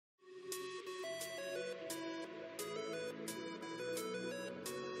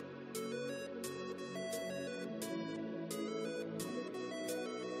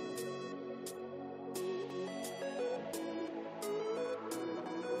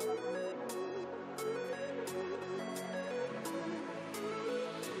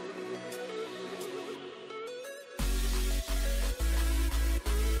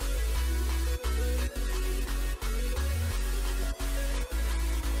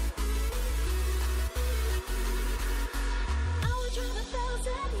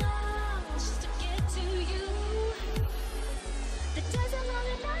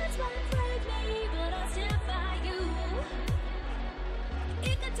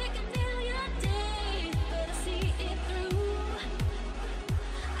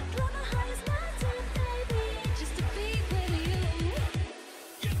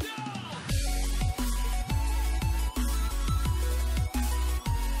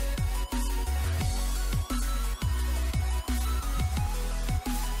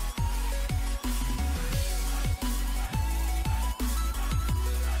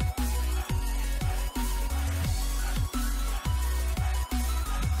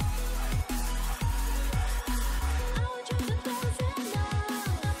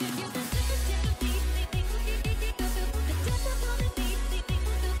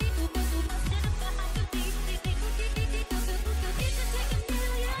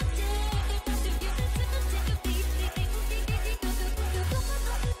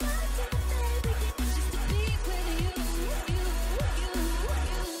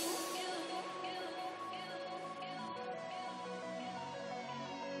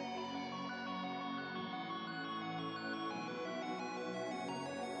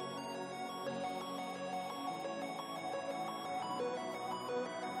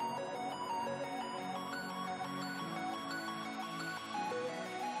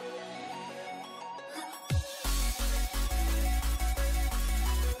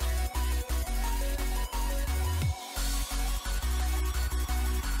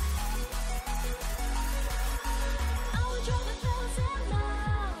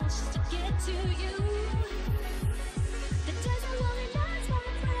to you. The days and lonely nights won't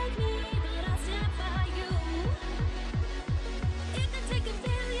break me, but I'll stand by you. It could take a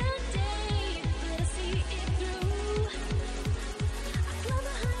billion days, but I'll see it through. I climb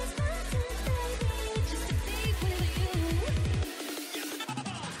the highest mountains, baby, just to be with you.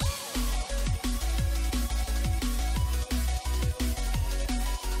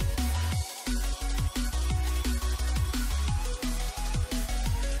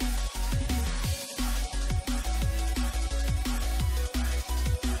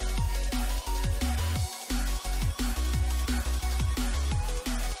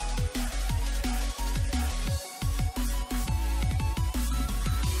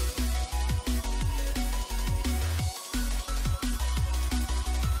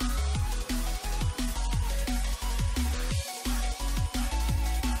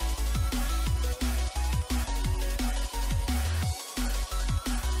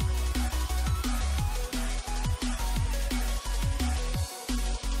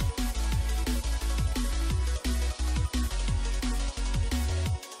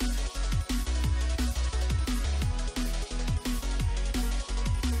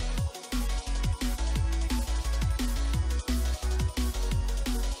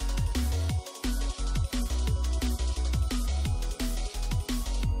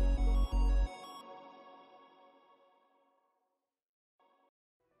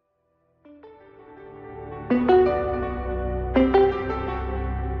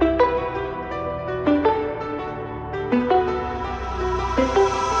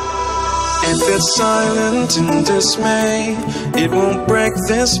 If it's silent in dismay, it won't break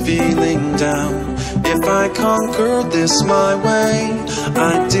this feeling down. If I conquer this my way,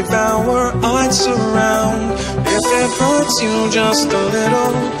 I'd devour, I'd surround. If it hurts you just a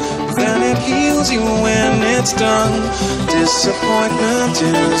little, then it heals you when it's done. Disappointment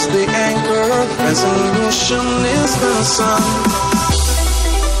is the anchor, resolution is the sun.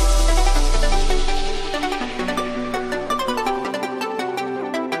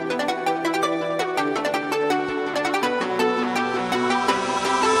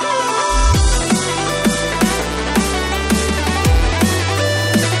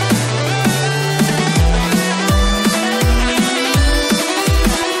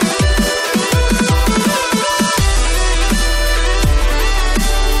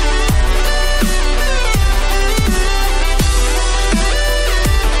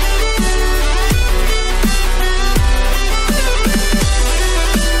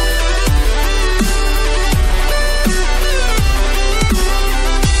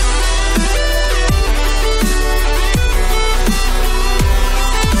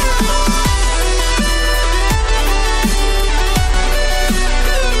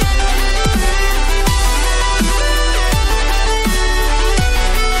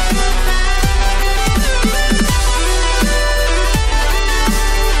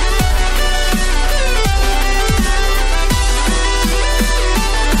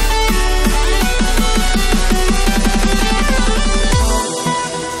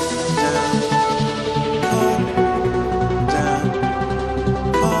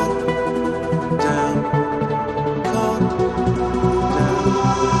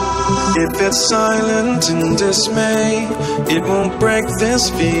 If it's silent in dismay, it won't break this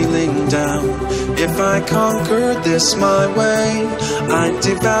feeling down. If I conquer this my way, I'd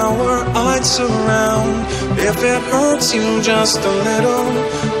devour, I'd surround. If it hurts you just a little,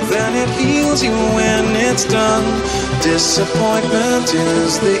 then it heals you when it's done. Disappointment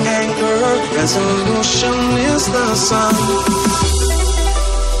is the anchor, resolution is the sun.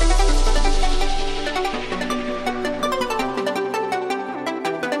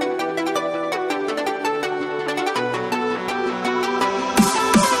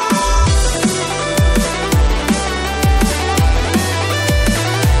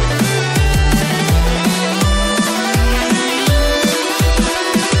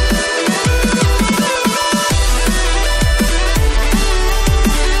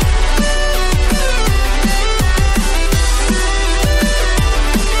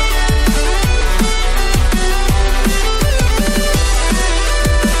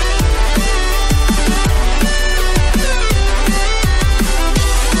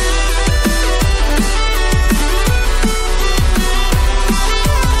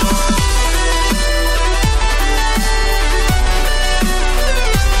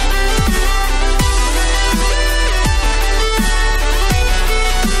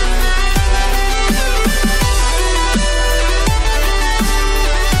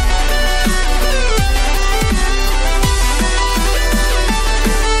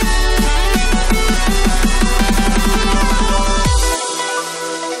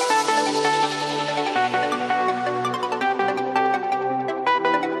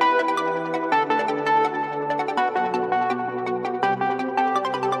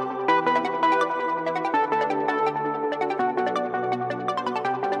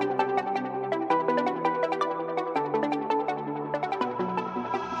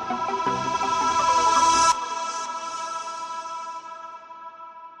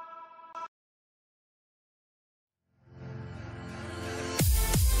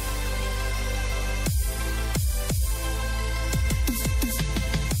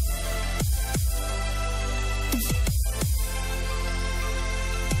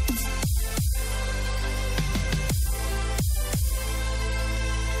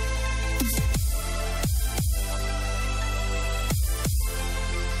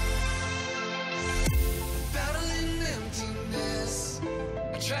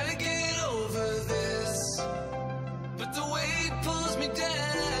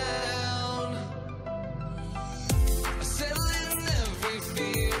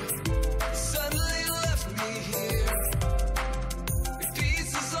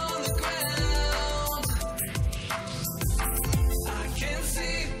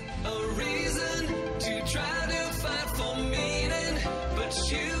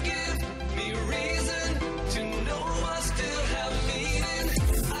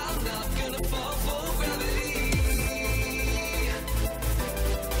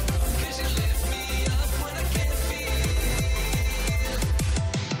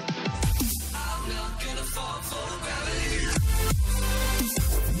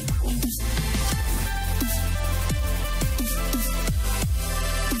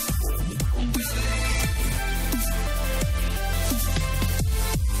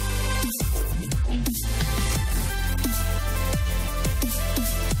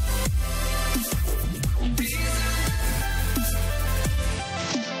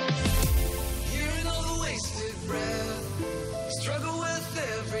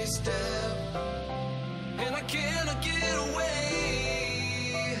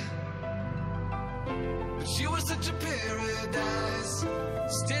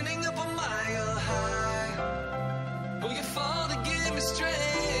 standing up a mile high. Will you fall to give me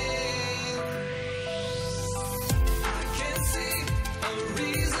strength? I can't see a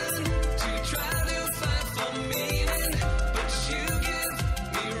reason to try to fight for meaning, but you give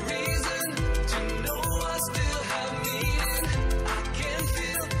me reason to know I still have meaning. I can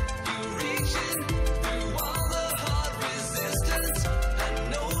feel you reaching through all the hard resistance. I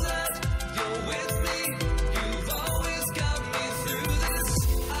know that you're with me. You've always got me through this.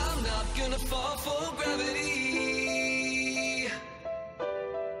 I'm not gonna fall for gravity,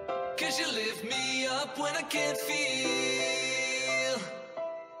 'cause you lift me up when I can't feel.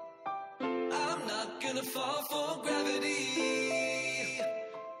 I'm not gonna fall for gravity,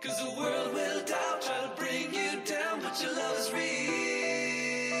 'cause the world will doubt, try to bring you down, but your love is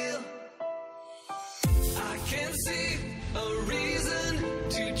real. I can't see a reason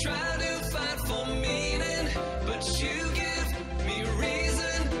to try to fight for meaning, but you give me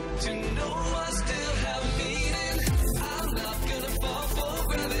reason to know I still have meaning. I'm not gonna fall for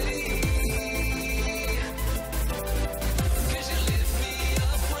gravity, 'cause you lift me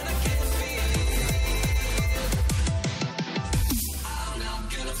up when I can't feel. I'm not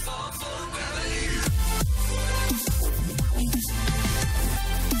gonna fall for gravity.